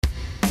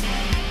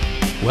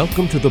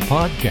Welcome to the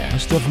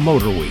podcast of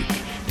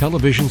MotorWeek,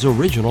 television's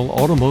original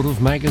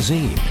automotive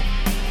magazine.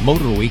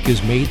 MotorWeek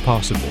is made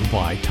possible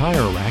by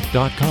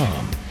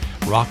TireRack.com,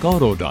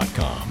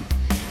 RockAuto.com,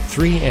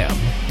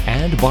 3M,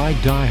 and by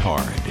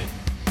DieHard.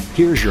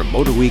 Here's your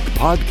MotorWeek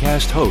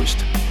podcast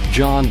host,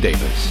 John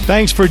Davis.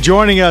 Thanks for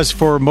joining us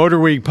for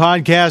MotorWeek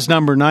podcast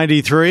number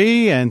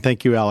 93, and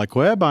thank you, Alec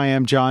Webb. I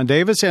am John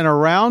Davis, and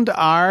around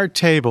our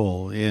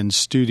table in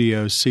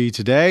Studio C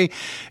today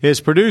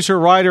is producer,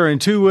 writer, and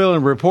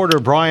two-wheeling reporter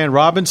Brian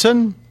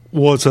Robinson.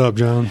 What's up,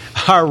 John?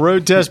 Our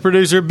road test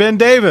producer, Ben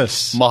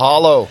Davis.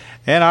 Mahalo.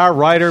 And our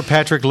writer,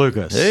 Patrick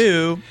Lucas.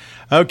 Hey.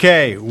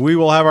 Okay, we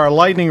will have our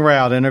lightning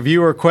round and a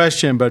viewer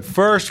question, but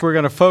first we're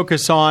going to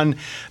focus on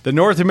the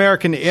North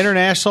American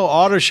International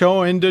Auto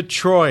Show in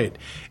Detroit.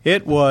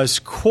 It was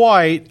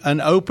quite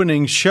an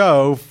opening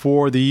show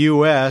for the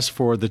U.S.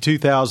 for the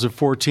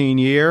 2014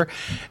 year,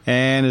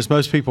 and as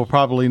most people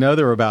probably know,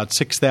 there were about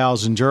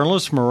 6,000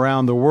 journalists from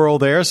around the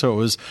world there, so it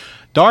was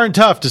darn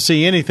tough to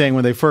see anything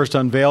when they first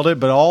unveiled it,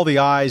 but all the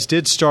eyes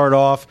did start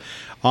off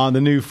on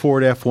the new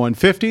Ford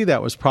F-150.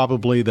 That was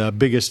probably the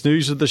biggest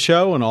news of the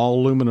show, an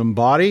all-aluminum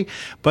body.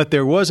 But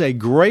there was a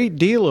great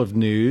deal of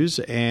news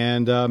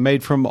and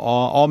made from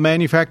all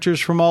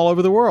manufacturers from all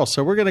over the world.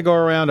 So we're going to go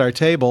around our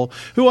table.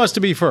 Who wants to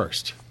be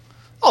first?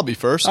 I'll be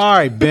first. All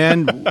right,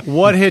 Ben,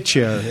 what hit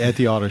you at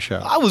the auto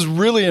show? I was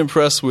really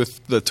impressed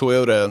with the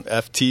Toyota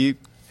FT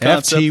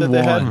concept that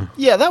they had.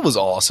 Yeah, that was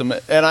awesome.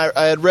 And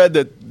I had read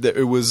that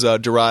it was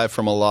derived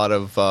from a lot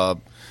of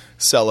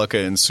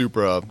Celica and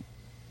Supra,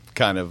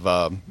 kind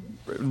of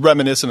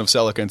reminiscent of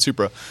Celica and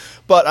Supra.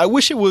 But I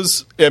wish it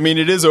was, it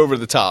is over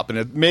the top, and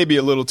it may be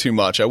a little too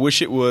much. I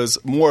wish it was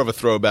more of a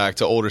throwback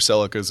to older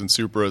Celicas and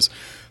Supras,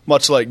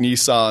 much like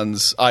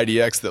Nissan's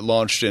IDX that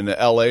launched in the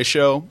LA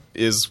show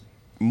is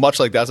much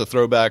like that's a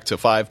throwback to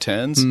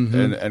 510s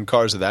and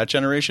cars of that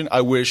generation.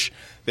 I wish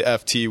the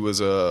FT was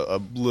a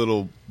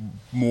little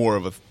more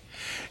of a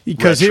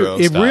because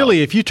it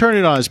really, if you turn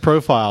it on its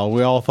profile,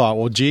 we all thought,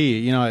 well,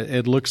 gee,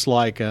 it looks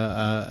like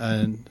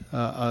the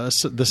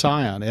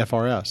Scion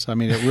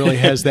FRS. It really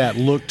has that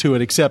look to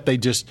it, except they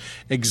just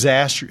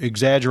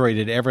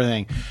exaggerated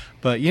everything.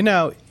 But you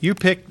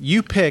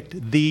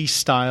picked the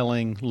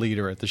styling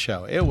leader at the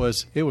show. It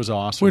was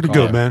awesome. Way to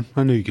go, man!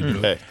 I knew you could do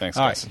it. Hey, thanks.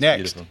 All right,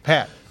 next, beautiful.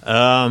 Pat.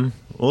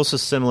 Also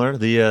similar,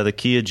 the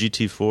Kia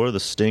GT4,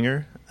 the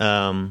Stinger.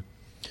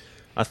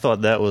 I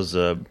thought that was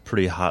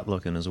pretty hot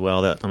looking as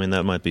well.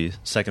 That might be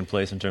second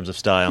place in terms of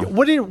style.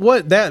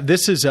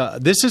 This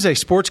is a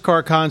sports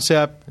car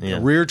concept,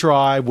 rear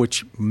drive,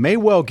 which may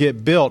well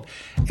get built.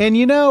 And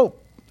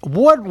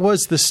what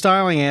was the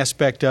styling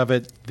aspect of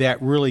it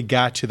that really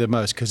got you the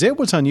most? Because it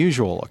was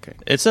unusual looking.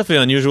 It's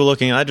definitely unusual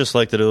looking. I just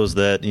liked that it was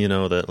that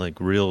that like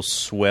real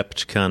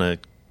swept kind of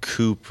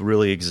coupe,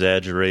 really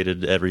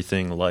exaggerated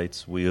everything,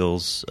 lights,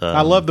 wheels.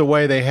 I love the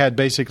way they had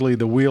basically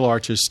the wheel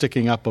arches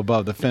sticking up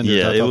above the fenders.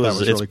 Yeah,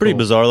 it's pretty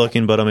bizarre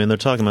looking, but they're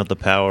talking about the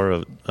power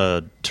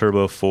of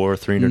Turbo 4,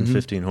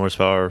 315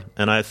 horsepower,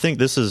 and I think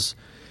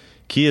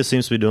Kia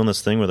seems to be doing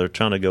this thing where they're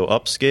trying to go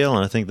upscale,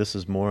 and I think this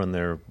is more in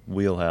their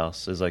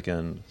wheelhouse, is like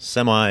a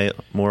semi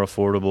more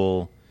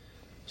affordable,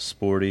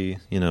 sporty,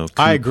 coupe,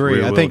 I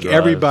agree. I think drive.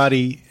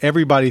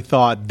 everybody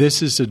thought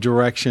this is the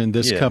direction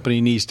this company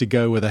needs to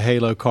go with a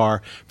halo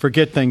car.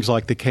 Forget things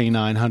like the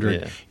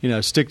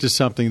K900. Stick to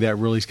something that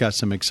really's got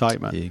some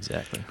excitement. Yeah,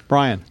 exactly.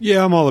 Brian.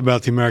 Yeah, I'm all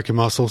about the American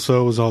muscle,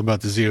 so it was all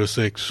about the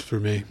Z06 for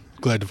me.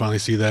 Glad to finally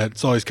see that.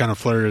 It's always kind of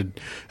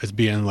flirted as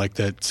being like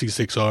that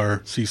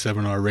C6R,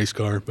 C7R race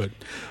car, but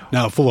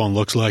now it full-on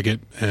looks like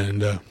it,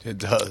 and it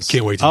does.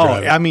 Can't wait to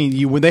drive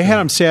it. When they had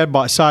them side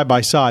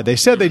by side, they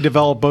said they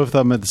developed both of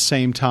them at the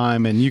same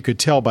time, and you could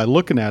tell by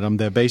looking at them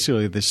that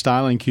basically the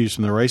styling cues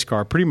from the race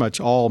car pretty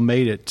much all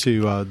made it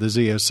to the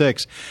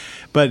Z06.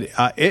 But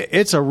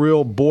it's a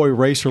real boy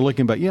racer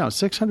looking, but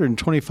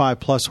 625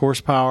 plus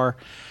horsepower.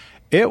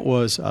 It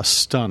was a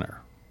stunner.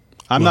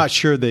 I'm not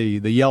sure the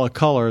yellow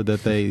color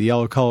that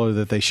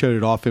they showed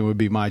it off in would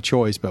be my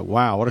choice, but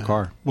wow, what a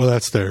car! Well,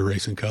 that's their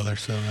racing color,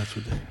 so that's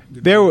what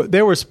they.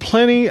 There was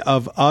plenty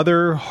of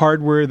other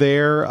hardware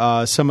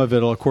there. Some of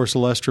it, of course,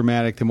 less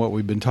dramatic than what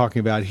we've been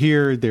talking about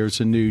here. There's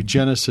a new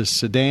Genesis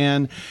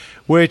sedan,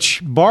 which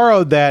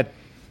borrowed that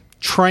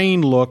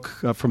train look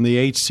from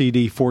the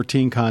HCD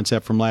 14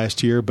 concept from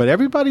last year, but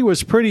everybody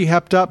was pretty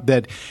hepped up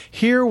that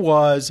here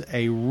was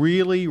a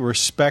really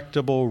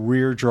respectable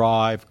rear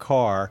drive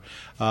car,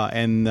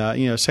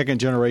 and second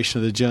generation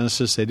of the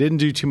Genesis. They didn't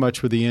do too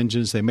much with the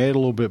engines. They made it a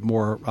little bit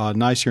more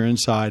nicer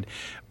inside,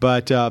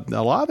 but a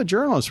lot of the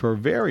journalists were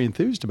very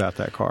enthused about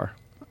that car.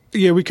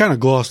 Yeah, we kind of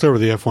glossed over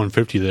the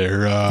F-150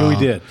 there. We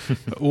did.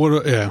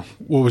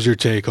 What was your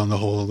take on the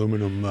whole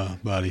aluminum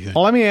body thing?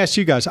 Well, let me ask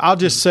you guys. I'll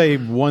just say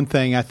one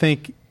thing. I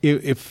think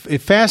it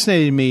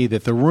fascinated me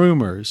that the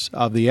rumors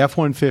of the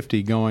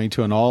F-150 going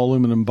to an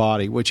all-aluminum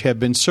body, which have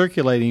been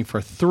circulating for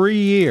 3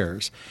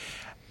 years,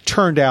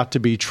 turned out to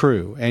be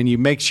true. And it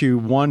makes you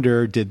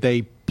wonder, did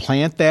they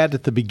plant that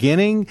at the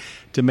beginning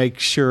to make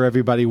sure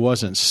everybody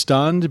wasn't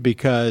stunned,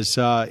 because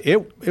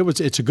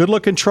it's a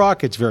good-looking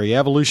truck. It's very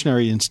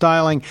evolutionary in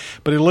styling,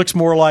 but it looks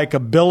more like a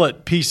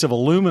billet piece of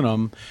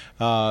aluminum,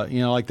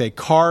 like they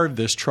carved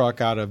this truck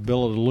out of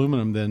billet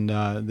aluminum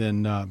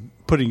than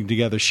putting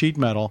together sheet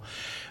metal.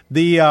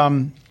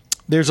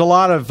 There's a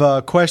lot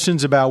of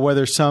questions about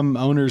whether some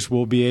owners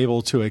will be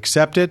able to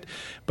accept it,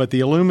 but the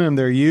aluminum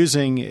they're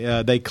using,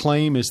 they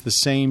claim, is the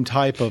same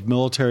type of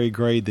military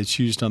grade that's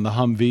used on the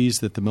Humvees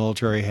that the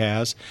military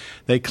has.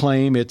 They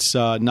claim it's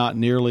not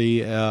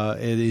nearly,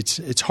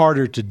 it's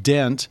harder to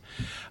dent.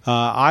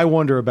 I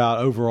wonder about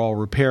overall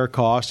repair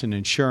cost and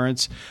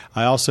insurance.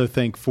 I also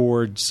think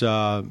Ford's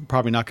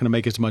probably not going to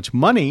make as much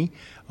money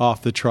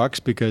off the trucks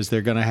because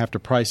they're going to have to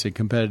price it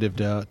competitive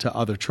to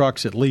other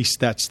trucks. At least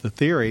that's the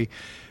theory.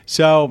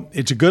 So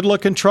it's a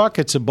good-looking truck.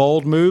 It's a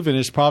bold move, and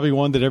it's probably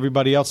one that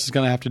everybody else is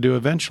going to have to do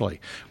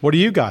eventually. What do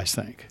you guys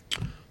think?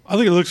 I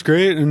think it looks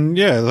great, and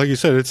yeah, like you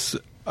said,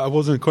 I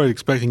wasn't quite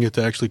expecting it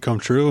to actually come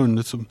true, and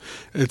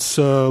it's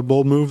a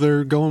bold move.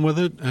 They're going with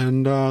it,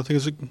 and I think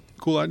it's a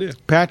cool idea.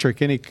 Patrick,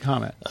 any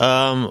comment?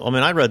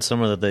 I read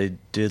somewhere that they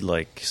did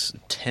like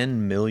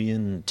 10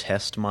 million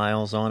test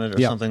miles on it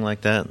or something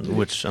like that,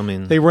 which,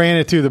 they ran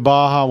it through the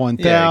Baja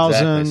 1000. Yeah,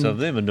 exactly. So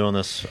they've been doing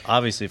this,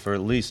 obviously, for at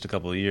least a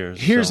couple of years.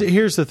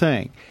 Here's the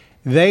thing.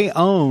 They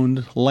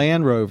owned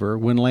Land Rover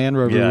when Land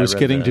Rover was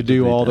getting to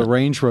do all the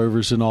Range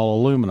Rovers in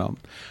all aluminum.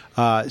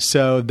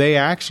 So they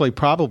actually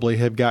probably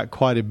have got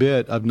quite a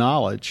bit of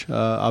knowledge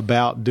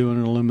about doing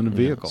an aluminum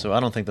vehicle. So I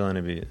don't think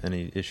there'll be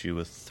any issue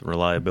with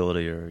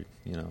reliability or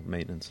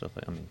maintenance stuff.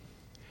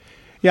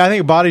 I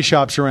think body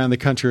shops around the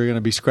country are going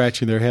to be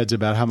scratching their heads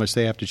about how much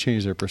they have to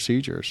change their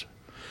procedures.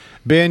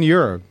 Ben,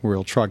 you're a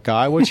real truck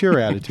guy. What's your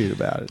attitude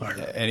about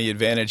it? Any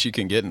advantage you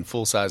can get in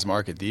full-size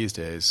market these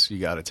days, you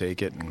got to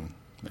take it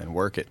and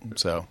work it.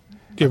 So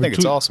I think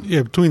it's awesome.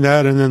 Yeah, between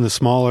that and then the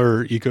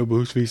smaller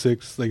EcoBoost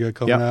V6 they got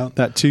coming out.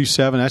 That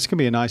 2.7, that's going to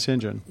be a nice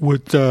engine.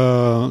 What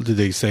did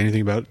they say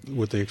anything about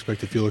what they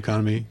expect the fuel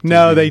economy?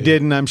 No, they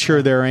didn't. I'm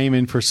sure they're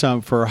aiming for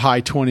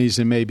high 20s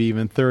and maybe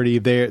even 30.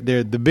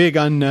 The big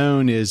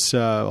unknown is,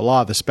 a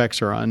lot of the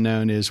specs are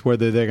unknown, is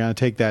whether they're going to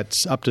take that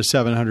up to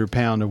 700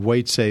 pound of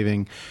weight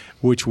saving,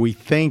 which we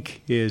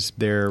think is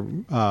their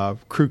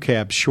crew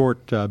cab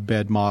short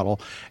bed model,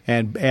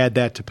 and add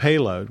that to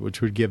payload, which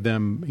would give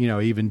them,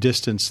 even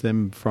distance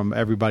them from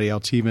everybody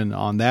else, even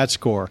on that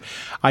score.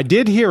 I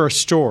did hear a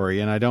story,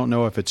 and I don't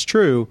know if it's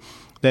true,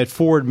 that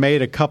Ford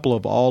made a couple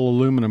of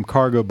all-aluminum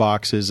cargo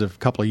boxes a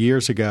couple of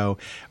years ago,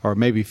 or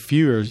maybe a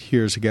few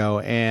years ago,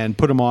 and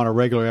put them on a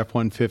regular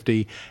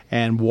F-150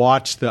 and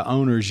watched the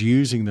owners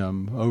using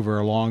them over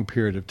a long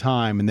period of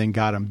time, and then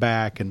got them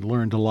back and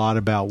learned a lot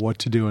about what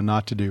to do and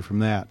not to do from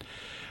that.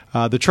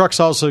 The truck's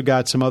also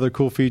got some other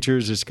cool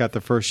features. It's got the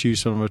first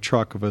use on a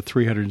truck of a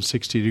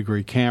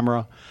 360-degree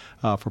camera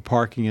for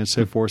parking and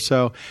so forth.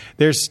 So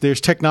there's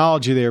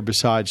technology there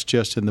besides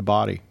just in the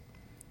body.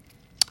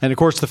 And, of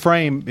course, the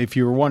frame, if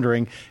you were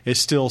wondering, is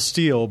still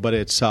steel, but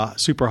it's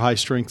super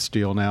high-strength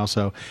steel now,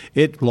 so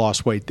it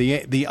lost weight.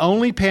 The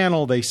only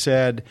panel, they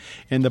said,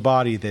 in the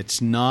body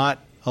that's not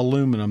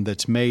aluminum,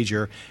 that's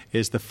major,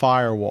 is the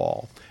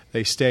firewall.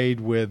 They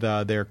stayed with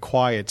their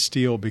quiet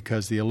steel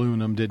because the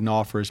aluminum didn't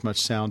offer as much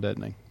sound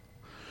deadening.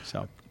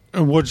 So,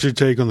 and what's your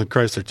take on the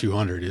Chrysler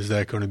 200? Is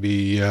that going to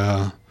be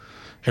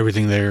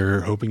everything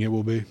they're hoping it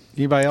will be?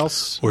 Anybody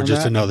else? Or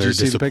just another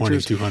disappointing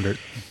 200?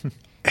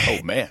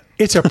 Oh, man.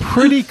 It's a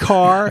pretty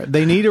car.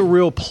 They need a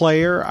real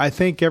player. I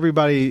think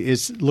everybody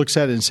looks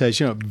at it and says,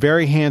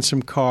 very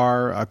handsome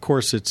car. Of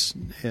course, it's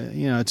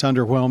it's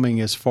underwhelming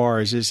as far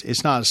as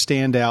it's not a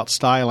standout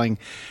styling,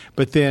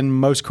 but then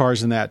most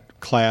cars in that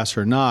class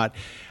are not.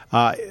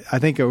 I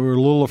think we're a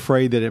little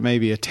afraid that it may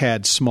be a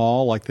tad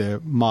small, like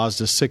the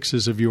Mazda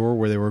 6s of yore,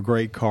 where they were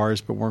great cars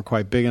but weren't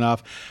quite big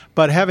enough.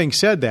 But having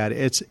said that,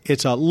 it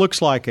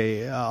looks like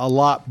a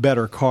lot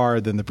better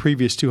car than the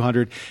previous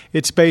 200.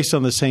 It's based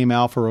on the same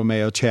Alfa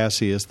Romeo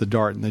chassis as the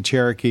Dart and the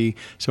Cherokee,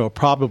 so it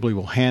probably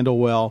will handle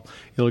well.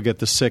 It'll get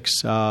the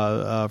 6,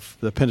 the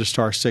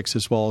Pentastar 6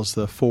 as well as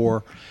the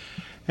 4.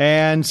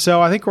 And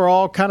so I think we're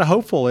all kind of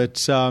hopeful.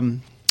 It's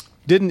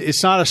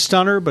not a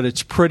stunner, but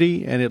it's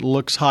pretty and it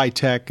looks high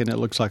tech and it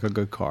looks like a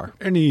good car.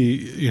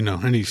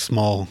 Any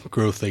small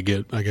growth they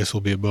get, I guess,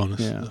 will be a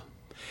bonus. Yeah.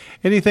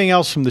 Anything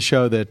else from the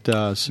show that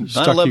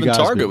struck you guys?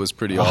 Targa was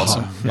pretty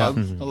awesome. Yeah.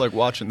 I like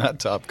watching that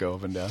top go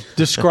up and down.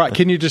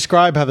 Can you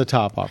describe how the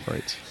top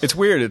operates? It's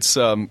weird. It's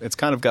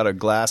kind of got a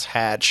glass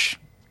hatch,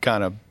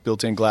 kind of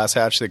built-in glass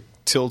hatch that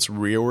tilts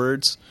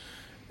rearwards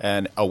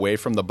and away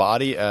from the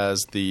body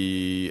as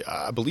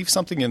I believe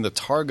something in the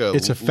Targa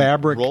it's a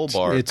fabric roll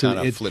bar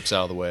flips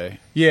out of the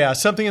way. Yeah,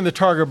 something in the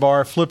Targa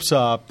bar flips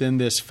up, then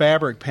this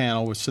fabric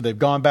panel, so they've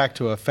gone back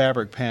to a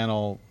fabric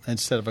panel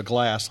instead of a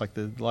glass like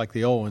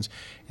the old ones,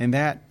 and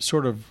that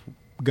sort of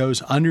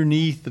goes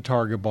underneath the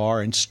Targa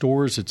bar and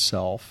stores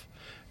itself.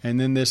 and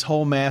then this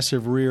whole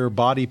massive rear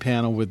body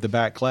panel with the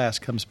back glass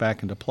comes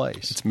back into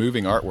place. It's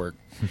moving artwork.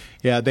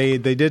 Yeah, they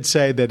did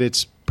say that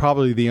it's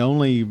probably the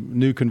only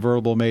new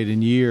convertible made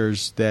in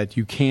years that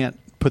you can't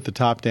put the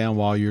top down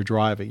while you're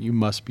driving. You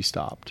must be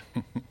stopped.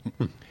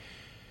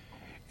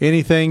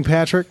 Anything,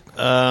 Patrick?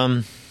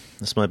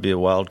 This might be a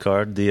wild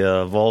card. The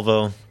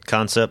Volvo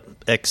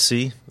Concept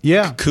XC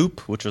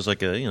Coupe, which was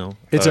like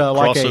it's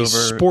like a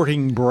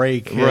sporting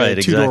brake,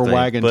 right? Two-door exactly.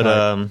 wagon but,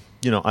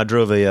 type. I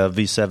drove a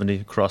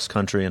V70 cross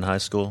country in high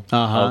school.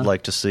 I would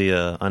like to see.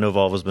 I know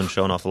Volvo's been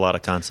showing off a lot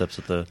of concepts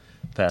at the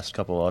past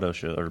couple auto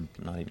shows, or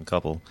not even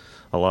couple,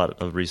 a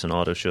lot of recent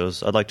auto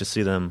shows. I'd like to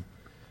see them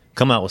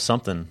come out with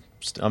something.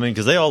 I mean,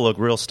 because they all look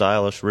real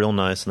stylish, real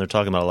nice, and they're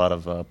talking about a lot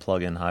of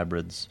plug-in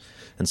hybrids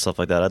and stuff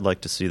like that. I'd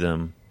like to see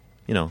them,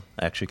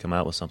 actually come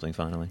out with something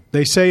finally.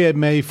 They say it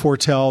may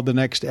foretell the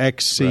next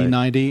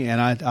XC90,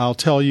 and I'll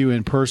tell you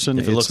in person,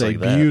 it's a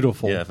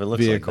beautiful vehicle. Yeah, if it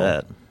looks vehicle.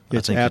 like that.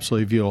 It's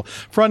absolutely beautiful.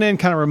 Front end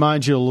kind of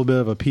reminds you a little bit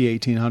of a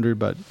P1800,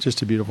 but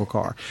just a beautiful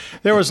car.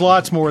 There was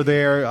lots more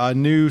there.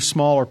 New,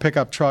 smaller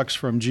pickup trucks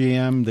from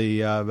GM,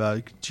 the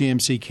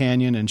GMC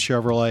Canyon and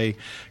Chevrolet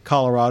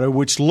Colorado,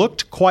 which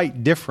looked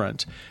quite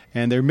different.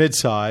 And they're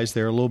mid-size.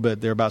 They're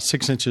about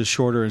 6 inches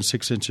shorter and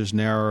 6 inches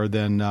narrower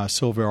than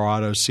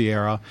Silverado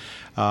Sierra.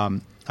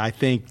 I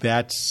think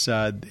that's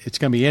it's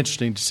going to be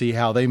interesting to see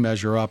how they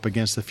measure up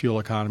against the fuel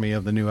economy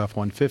of the new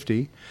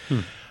F-150.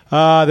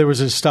 There was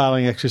a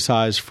styling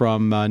exercise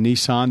from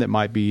Nissan that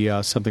might be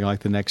something like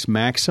the next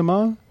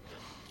Maxima.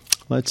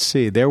 Let's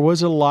see. There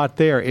was a lot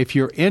there. If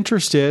you're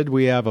interested,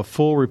 we have a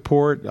full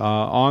report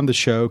on the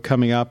show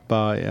coming up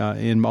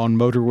on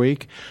Motor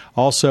Week.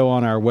 Also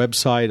on our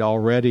website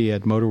already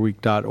at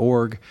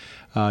motorweek.org,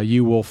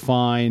 you will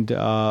find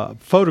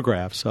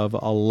photographs of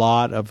a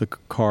lot of the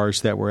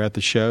cars that were at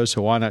the show.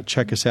 So why not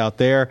check us out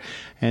there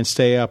and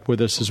stay up with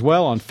us as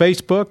well on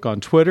Facebook, on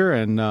Twitter,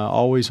 and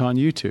always on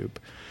YouTube.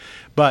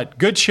 But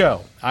good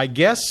show. I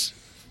guess,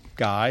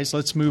 guys,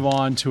 let's move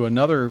on to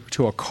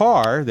a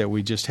car that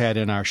we just had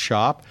in our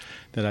shop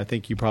that I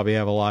think you probably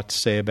have a lot to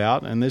say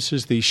about, and this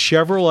is the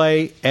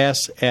Chevrolet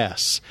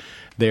SS,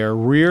 their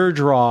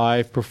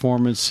rear-drive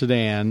performance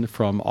sedan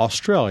from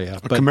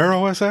Australia. A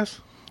Camaro SS?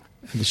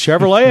 The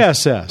Chevrolet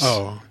SS.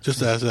 Oh,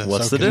 just SS.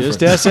 What's the difference?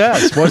 Just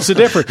SS. What's the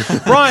difference?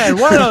 Brian,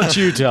 why don't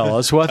you tell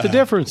us what the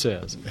difference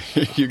is?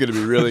 You're going to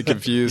be really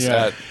confused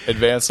at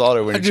Advanced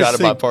Auto when you try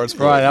to buy parts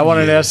for it. Right, I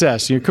want an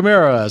SS. Your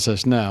Camaro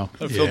SS now.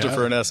 A filter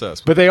for an SS.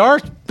 But they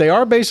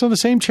are based on the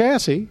same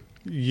chassis.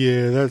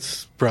 Yeah,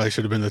 that's probably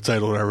should have been the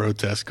title of our road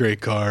test.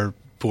 Great car,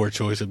 poor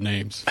choice of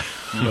names.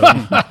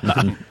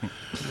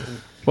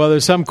 Well,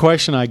 there's some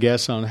question, I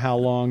guess, on how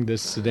long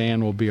this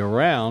sedan will be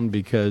around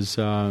because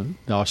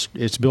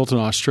it's built in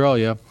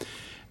Australia,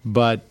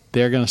 but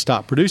they're going to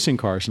stop producing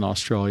cars in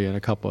Australia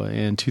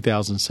in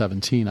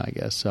 2017, I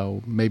guess.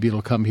 So maybe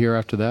it'll come here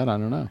after that. I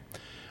don't know.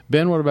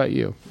 Ben, what about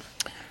you?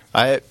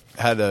 I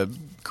had a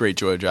great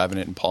joy driving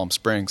it in Palm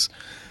Springs.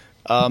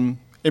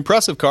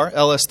 Impressive car.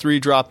 LS3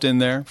 dropped in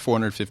there,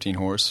 415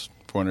 horse,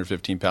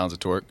 415 pounds of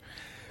torque,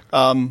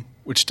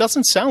 which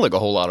doesn't sound like a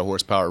whole lot of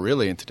horsepower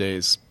really in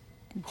today's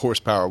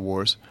horsepower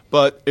wars,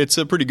 but it's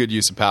a pretty good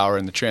use of power,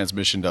 and the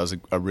transmission does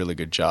a really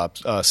good job.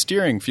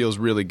 Steering feels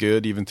really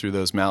good even through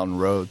those mountain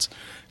roads,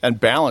 and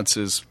balance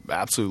is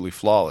absolutely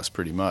flawless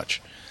pretty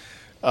much.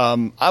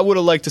 I would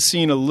have liked to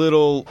seen a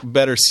little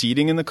better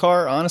seating in the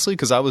car, honestly,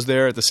 because I was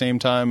there at the same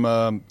time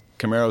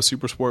Camaro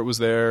Supersport was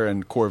there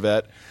and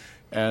Corvette,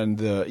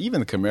 and even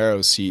the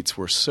Camaro seats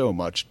were so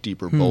much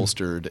deeper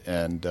bolstered,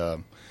 and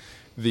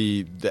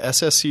the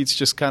SS seats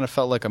just kind of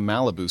felt like a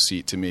Malibu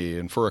seat to me,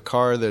 and for a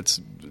car that's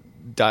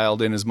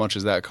dialed in as much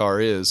as that car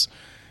is,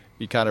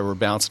 you kind of were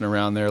bouncing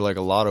around there like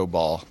a lotto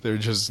ball.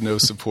 There's just no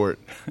support.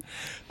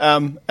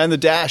 And the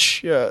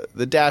dash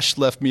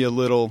left me it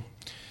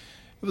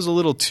was a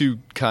little too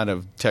kind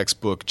of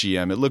textbook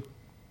GM.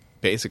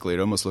 It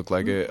almost looked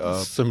like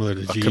similar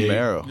to G8.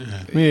 Camaro.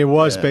 Yeah. I mean, it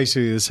was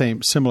basically the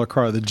similar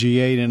car, the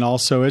G8, and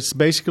also it's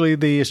basically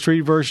the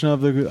street version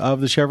of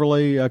the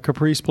Chevrolet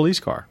Caprice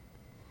police car.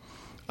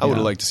 I would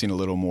have liked to seen a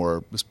little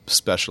more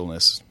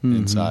specialness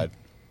inside,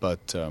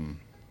 but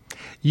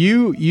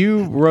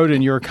you wrote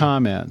in your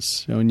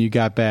comments when you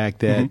got back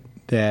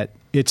that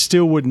it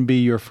still wouldn't be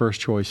your first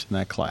choice in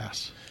that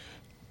class.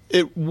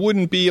 It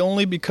wouldn't be,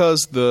 only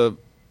because the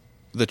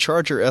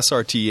Charger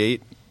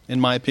SRT8,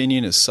 in my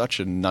opinion, is such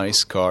a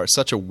nice car,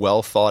 such a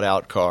well thought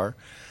out car.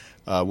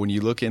 When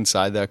you look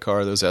inside that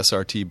car, those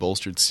SRT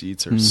bolstered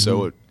seats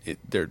are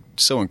they're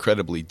so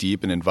incredibly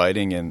deep and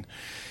inviting, and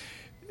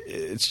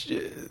it's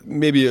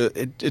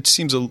it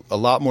seems a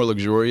lot more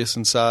luxurious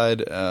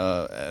inside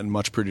and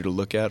much prettier to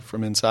look at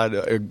from inside,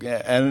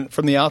 and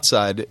from the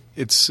outside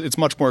it's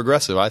much more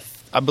aggressive.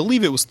 I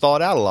believe it was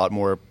thought out a lot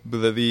more.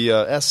 The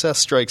SS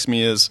strikes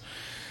me as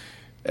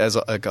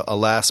a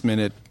last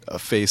minute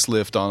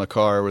facelift on a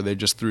car where they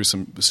just threw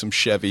some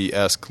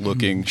Chevy-esque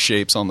looking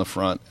shapes on the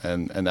front,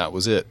 and that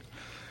was it.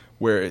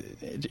 Where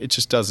it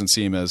just doesn't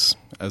seem as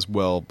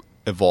well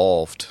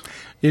evolved.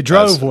 It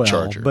drove well,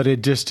 Charger. but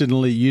it just didn't.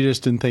 You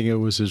just didn't think it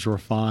was as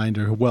refined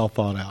or well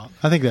thought out.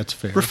 I think that's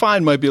fair.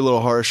 Refined might be a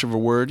little harsh of a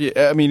word.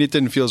 Yeah, I mean, it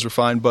didn't feel as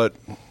refined, but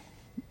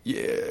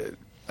yeah,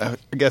 I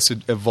guess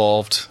it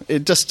evolved.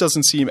 It just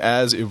doesn't seem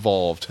as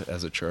evolved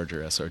as a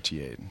Charger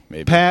SRT8.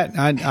 Maybe. Pat,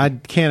 I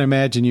can't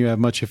imagine you have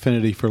much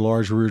affinity for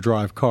large rear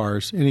drive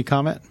cars. Any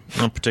comment?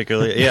 Not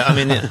particularly. Yeah, I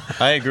mean,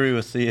 I agree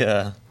with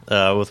the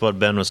with what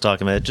Ben was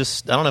talking about.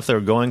 I don't know if they were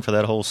going for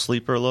that whole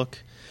sleeper look.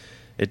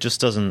 It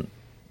just doesn't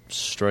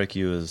strike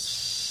you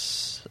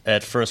as,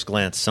 at first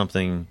glance,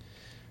 something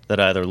that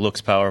either looks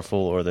powerful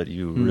or that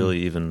you really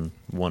even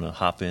want to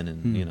hop in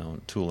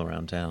and tool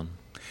around town.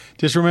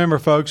 Just remember,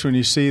 folks, when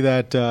you see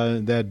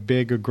that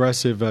big,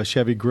 aggressive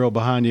Chevy grill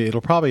behind you, it'll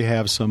probably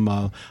have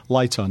some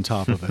lights on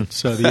top of it.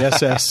 So the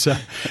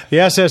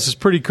SS is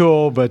pretty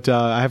cool, but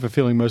I have a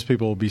feeling most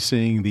people will be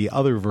seeing the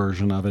other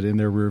version of it in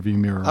their rearview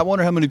mirror. I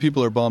wonder how many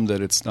people are bummed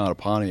that it's not a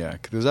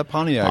Pontiac. Because that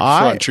Pontiac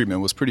front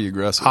treatment was pretty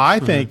aggressive. I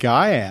think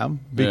I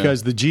am,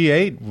 because the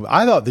G8,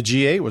 I thought the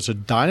G8 was a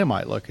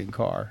dynamite-looking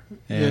car.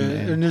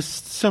 And it's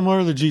similar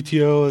to the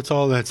GTO. It's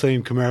all that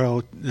same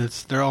Camaro.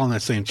 They're all in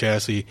that same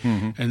chassis.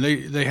 Mm-hmm. And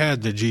they had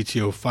the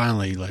GTO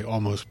finally like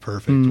almost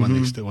perfect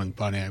when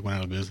Pontiac went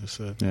out of business.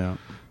 Yeah,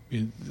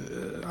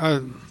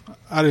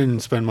 I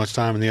didn't spend much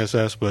time in the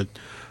SS, but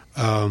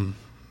I'm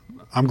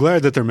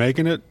glad that they're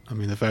making it. I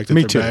mean, the fact that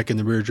they're back in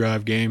the rear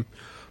drive game,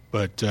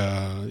 but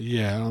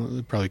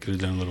they probably could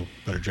have done a little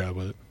better job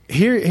with it.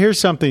 Here's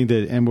something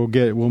that, and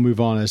we'll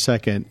move on in a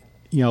second.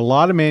 A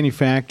lot of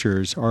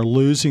manufacturers are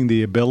losing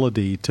the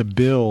ability to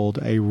build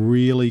a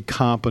really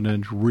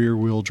competent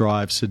rear-wheel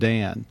drive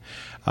sedan.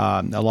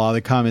 A lot of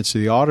the comments of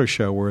the auto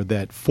show were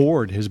that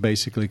Ford has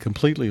basically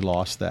completely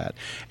lost that.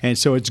 And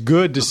so it's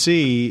good to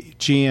see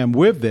GM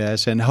with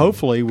this, and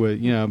hopefully,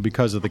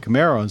 because of the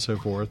Camaro and so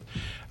forth,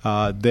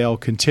 they'll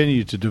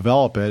continue to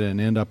develop it and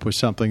end up with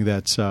something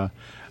that's a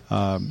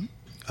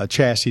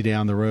chassis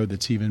down the road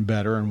that's even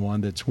better and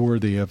one that's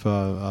worthy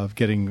of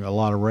getting a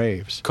lot of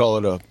raves. Call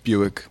it a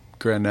Buick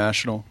Grand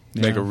National.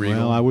 Make a Regal.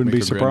 Well, I wouldn't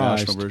be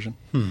surprised. Grand National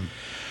version.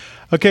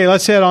 Okay,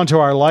 let's head on to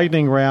our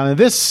lightning round. And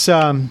this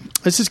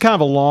is kind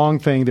of a long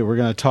thing that we're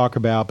going to talk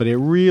about, but it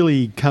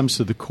really comes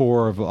to the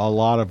core of a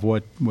lot of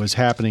what was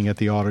happening at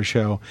the auto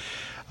show.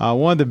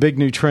 One of the big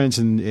new trends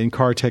in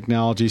car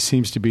technology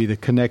seems to be the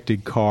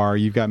connected car.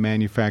 You've got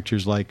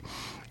manufacturers like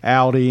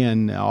Audi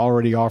and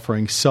already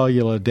offering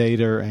cellular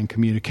data and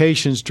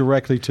communications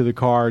directly to the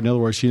car. In other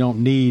words, you don't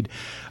need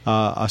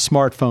a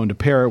smartphone to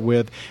pair it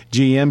with.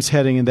 GM's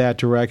heading in that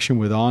direction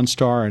with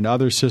OnStar and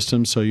other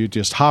systems, so you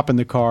just hop in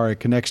the car, it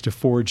connects to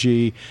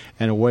 4G,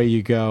 and away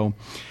you go.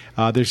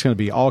 There's going to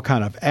be all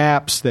kind of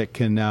apps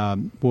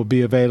that will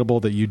be available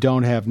that you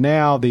don't have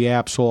now. The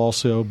apps will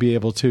also be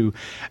able to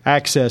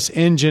access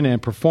engine and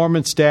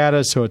performance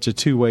data, so it's a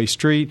two-way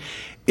street.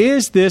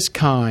 Is this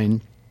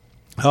kind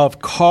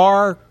of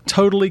car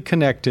totally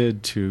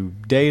connected to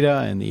data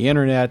and the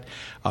internet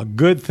a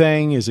good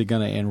thing? Is it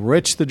going to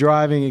enrich the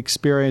driving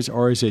experience,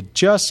 or is it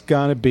just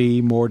going to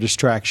be more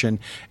distraction?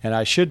 And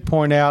I should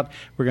point out,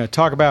 we're going to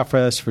talk about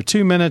this for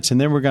 2 minutes, and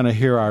then we're going to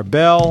hear our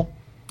bell.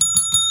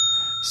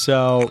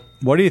 So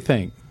what do you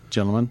think,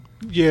 gentlemen?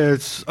 Yeah,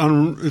 it's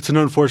an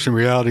unfortunate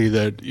reality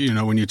that,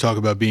 when you talk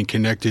about being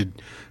connected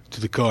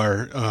to the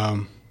car,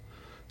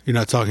 you're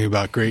not talking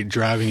about great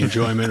driving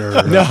enjoyment or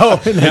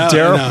no,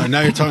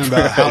 now you're talking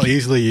about how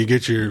easily you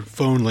get your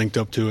phone linked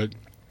up to it.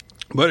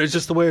 But it's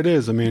just the way it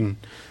is. I mean,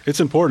 it's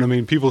important. I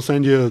mean, people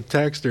send you a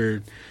text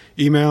or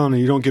email and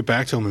you don't get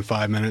back to them in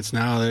 5 minutes.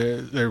 Now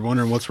they're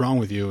wondering what's wrong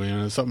with you.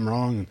 Is something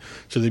wrong?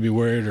 Should they be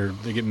worried or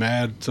they get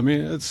mad? So I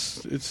mean,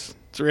 it's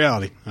a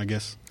reality, I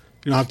guess.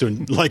 You don't have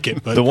to like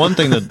it. But the one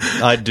thing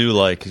that I do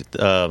like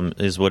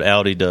is what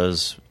Audi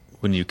does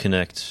when you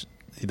connect.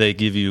 They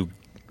give you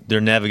their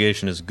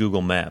navigation is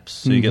Google Maps,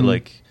 so you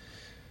get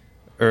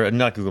or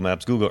not Google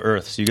Maps, Google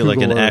Earth. So you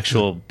get an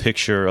actual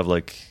picture of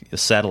a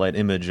satellite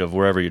image of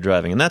wherever you're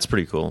driving, and that's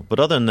pretty cool. But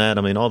other than that,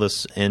 I mean, all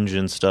this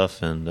engine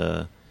stuff and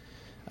I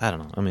don't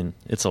know. I mean,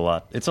 it's a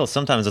lot.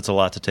 Sometimes it's a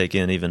lot to take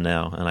in even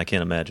now, and I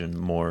can't imagine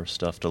more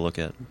stuff to look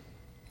at.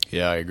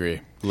 Yeah, I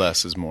agree.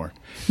 Less is more.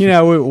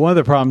 One of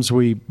the problems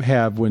we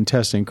have when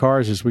testing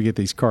cars is we get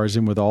these cars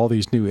in with all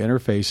these new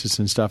interfaces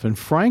and stuff, and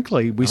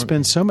frankly, we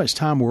spend so much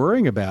time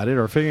worrying about it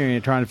or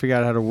trying to figure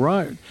out how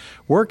to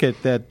work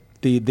it that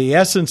the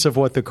essence of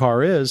what the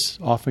car is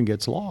often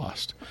gets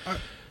lost.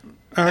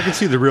 I can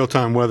see the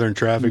real-time weather and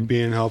traffic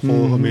being helpful.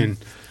 Mm-hmm. I mean,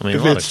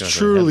 if it's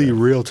truly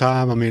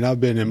real-time, I've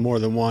been in more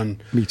than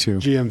one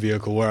GM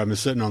vehicle where I've been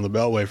sitting on the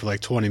Beltway for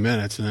 20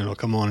 minutes, and then it'll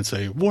come on and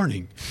say,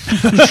 warning,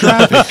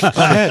 traffic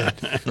ahead.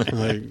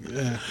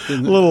 A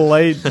little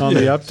late on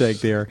the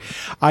update there.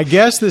 I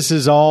guess this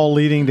is all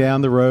leading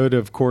down the road,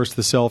 of course,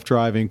 the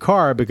self-driving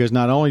car, because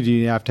not only do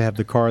you have to have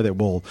the car that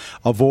will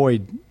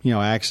avoid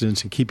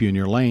accidents and keep you in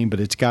your lane, but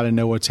it's got to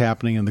know what's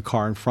happening in the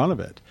car in front of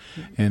it.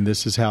 And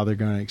this is how they're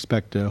going to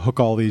expect to hook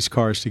all these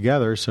cars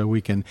together so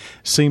we can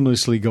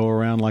seamlessly go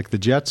around like the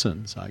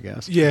Jetsons, I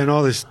guess. Yeah, and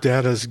all this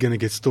data is going to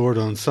get stored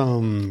on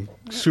some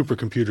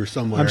supercomputer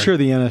somewhere. I'm sure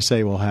the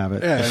NSA will have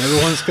it. Yeah,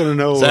 everyone's going to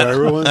know where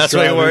everyone's That's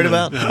what you're worried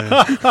about?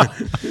 Yeah.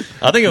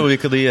 I think it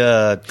would be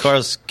the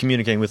cars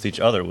communicating with each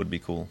other would be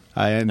cool.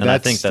 And I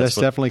think that's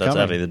definitely that's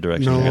coming. The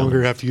direction. No they're longer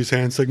going. have to use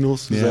hand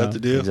signals. Is that the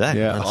deal?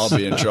 Exactly. Yeah. I'll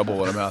be in trouble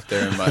when I'm out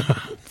there in my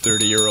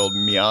 30-year-old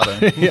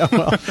Miata. Yeah,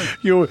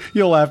 well,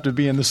 you'll have to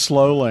be in the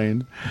slow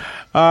lane.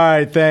 All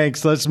right,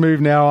 thanks. Let's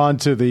move now on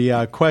to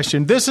the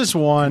question. This is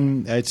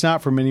one, it's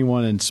not from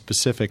anyone in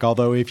specific,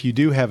 although if you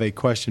do have a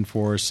question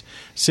for us,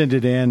 send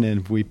it in,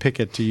 and if we pick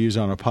it to use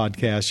on a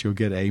podcast, you'll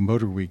get a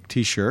Motor Week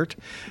T-shirt,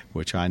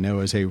 which I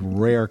know is a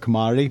rare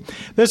commodity.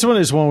 This one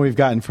is one we've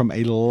gotten from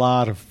a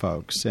lot of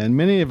folks, and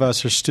many of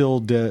us are still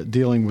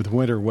dealing with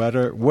winter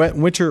weather.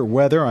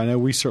 I know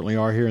we certainly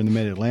are here in the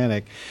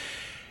Mid-Atlantic.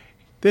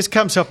 This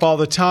comes up all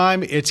the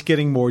time. It's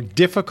getting more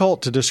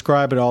difficult to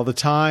describe it all the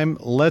time.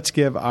 Let's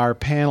give our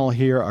panel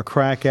here a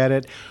crack at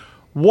it.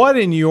 What,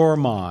 in your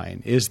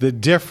mind, is the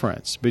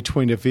difference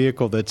between a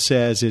vehicle that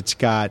says it's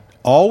got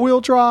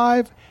all-wheel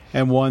drive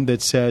and one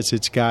that says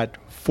it's got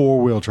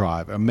four-wheel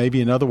drive? Or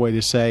maybe another way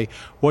to say,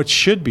 what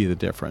should be the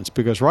difference?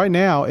 Because right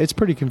now, it's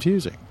pretty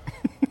confusing.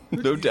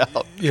 No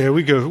doubt. Yeah,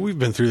 we've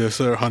been through this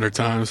 100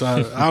 times.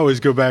 I always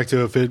go back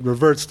to if it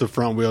reverts to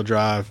front-wheel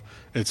drive,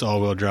 it's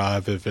all-wheel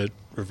drive. If it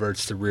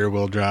reverts to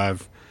rear-wheel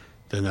drive,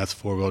 then that's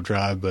four-wheel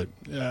drive. But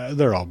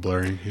they're all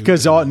blurry.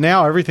 Because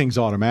now everything's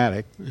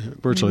automatic,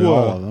 virtually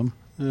all of them.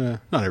 Yeah,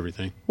 not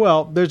everything.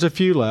 Well, there's a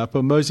few left,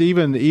 but most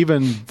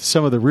even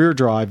some of the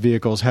rear-drive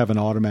vehicles have an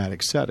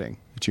automatic setting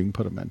that you can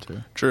put them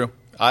into. True.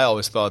 I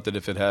always thought that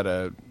if it had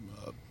a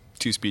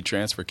two-speed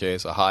transfer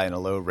case, a high and a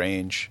low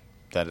range,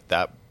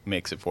 that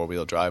makes it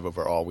four-wheel drive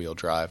over all-wheel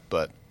drive.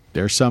 But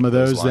there's some of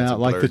those lines now, are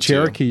like the blurred,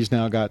 Cherokee's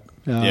now got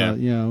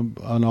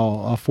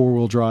a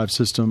four-wheel drive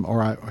system,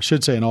 or I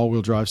should say an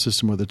all-wheel drive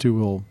system with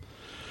a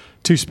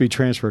two-speed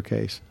transfer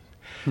case.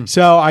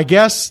 So I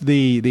guess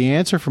the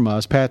answer from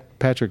us,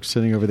 Patrick's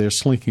sitting over there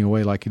slinking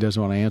away like he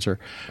doesn't want to answer.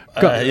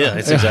 Yeah,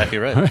 it's exactly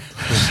right.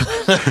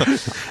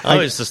 I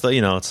always just thought,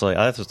 it's like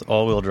I thought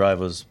all-wheel drive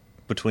was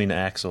between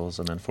axles,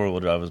 and then four-wheel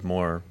drive was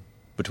more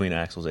between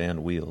axles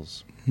and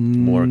wheels.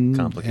 More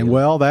complicated. And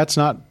well, that's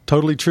not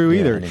totally true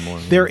either. Anymore.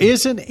 There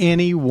isn't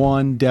any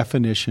one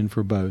definition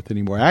for both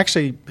anymore.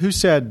 Actually, who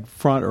said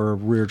front or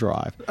rear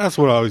drive? That's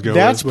what I always go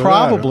That's with.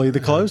 probably the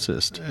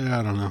closest.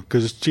 I don't know,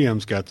 because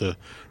GM's got the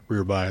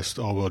rear-biased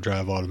all-wheel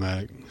drive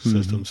automatic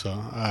system, so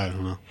I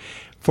don't know.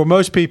 For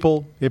most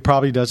people, it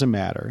probably doesn't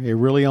matter. It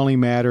really only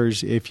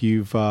matters if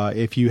you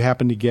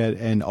happen to get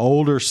an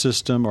older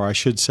system, or I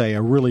should say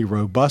a really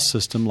robust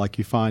system like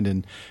you find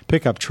in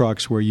pickup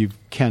trucks where you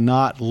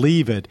cannot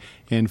leave it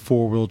in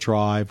four-wheel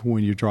drive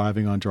when you're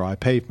driving on dry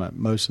pavement.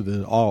 Most of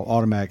the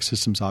automatic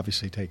systems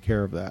obviously take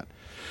care of that.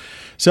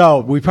 So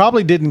we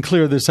probably didn't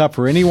clear this up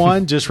for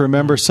anyone. Just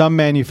remember, some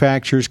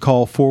manufacturers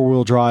call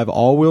four-wheel drive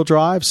all-wheel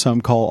drive.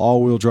 Some call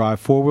all-wheel drive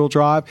four-wheel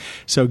drive.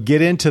 So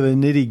get into the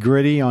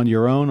nitty-gritty on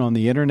your own on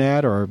the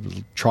internet, or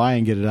try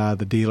and get it out of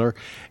the dealer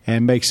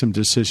and make some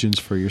decisions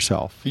for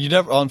yourself. You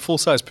never on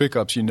full-size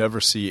pickups. You never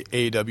see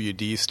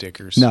AWD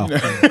stickers. No,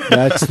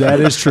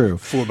 that is true.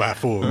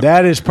 4x4.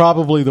 That is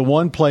probably the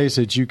one place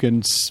that you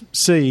can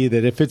see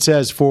that if it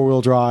says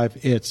four-wheel drive,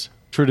 it's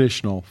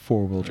traditional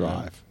four-wheel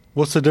drive.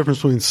 What's the difference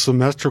between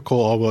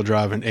symmetrical all-wheel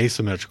drive and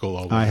asymmetrical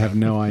all-wheel drive? I have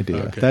no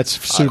idea. Okay. That's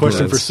Subaru.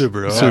 Question for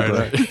Subaru. All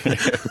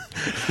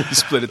right. You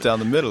split it down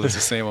the middle. It's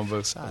the same on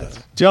both sides.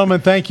 Gentlemen,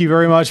 thank you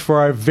very much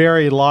for our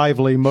very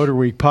lively Motor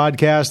Week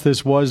podcast.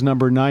 This was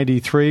number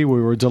 93.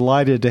 We were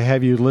delighted to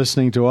have you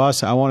listening to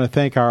us. I want to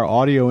thank our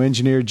audio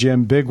engineer,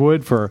 Jim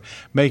Bigwood, for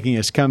making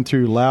us come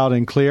through loud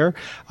and clear.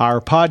 Our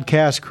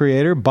podcast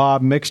creator,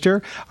 Bob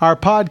Mixter. Our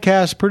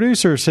podcast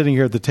producer sitting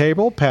here at the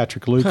table,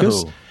 Patrick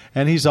Lucas. Oh.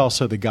 And he's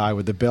also the guy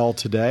with the bell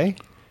today.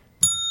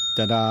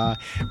 Ta-da.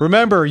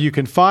 Remember, you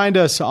can find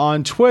us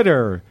on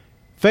Twitter,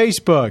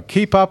 Facebook.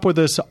 Keep up with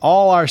us,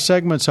 all our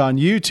segments on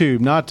YouTube,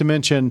 not to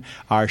mention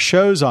our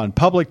shows on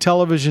public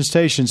television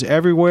stations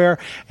everywhere.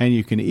 And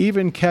you can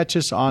even catch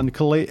us on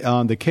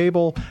the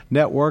cable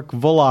network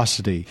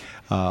Velocity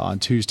on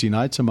Tuesday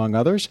nights, among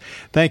others.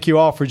 Thank you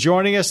all for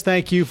joining us.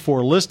 Thank you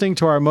for listening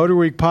to our Motor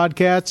Week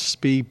podcasts.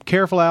 Be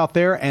careful out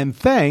there. And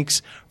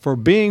thanks for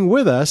being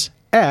with us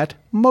at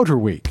Motor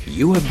Week.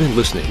 You have been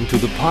listening to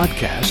the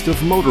podcast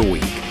of Motor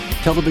Week,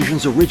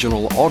 television's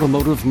original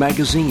automotive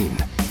magazine.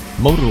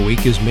 Motor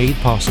Week is made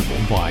possible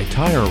by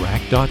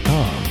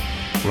TireRack.com,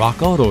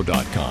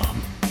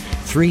 RockAuto.com,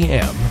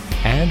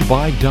 3M, and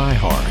by Die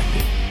Hard.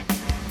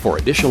 For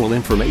additional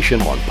information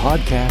on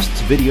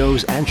podcasts,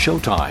 videos, and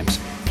showtimes,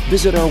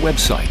 visit our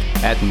website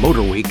at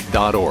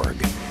motorweek.org.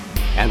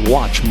 And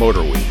watch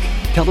Motor Week,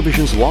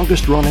 television's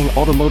longest-running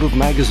automotive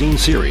magazine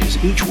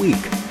series, each week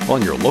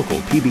on your local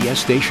PBS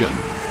station.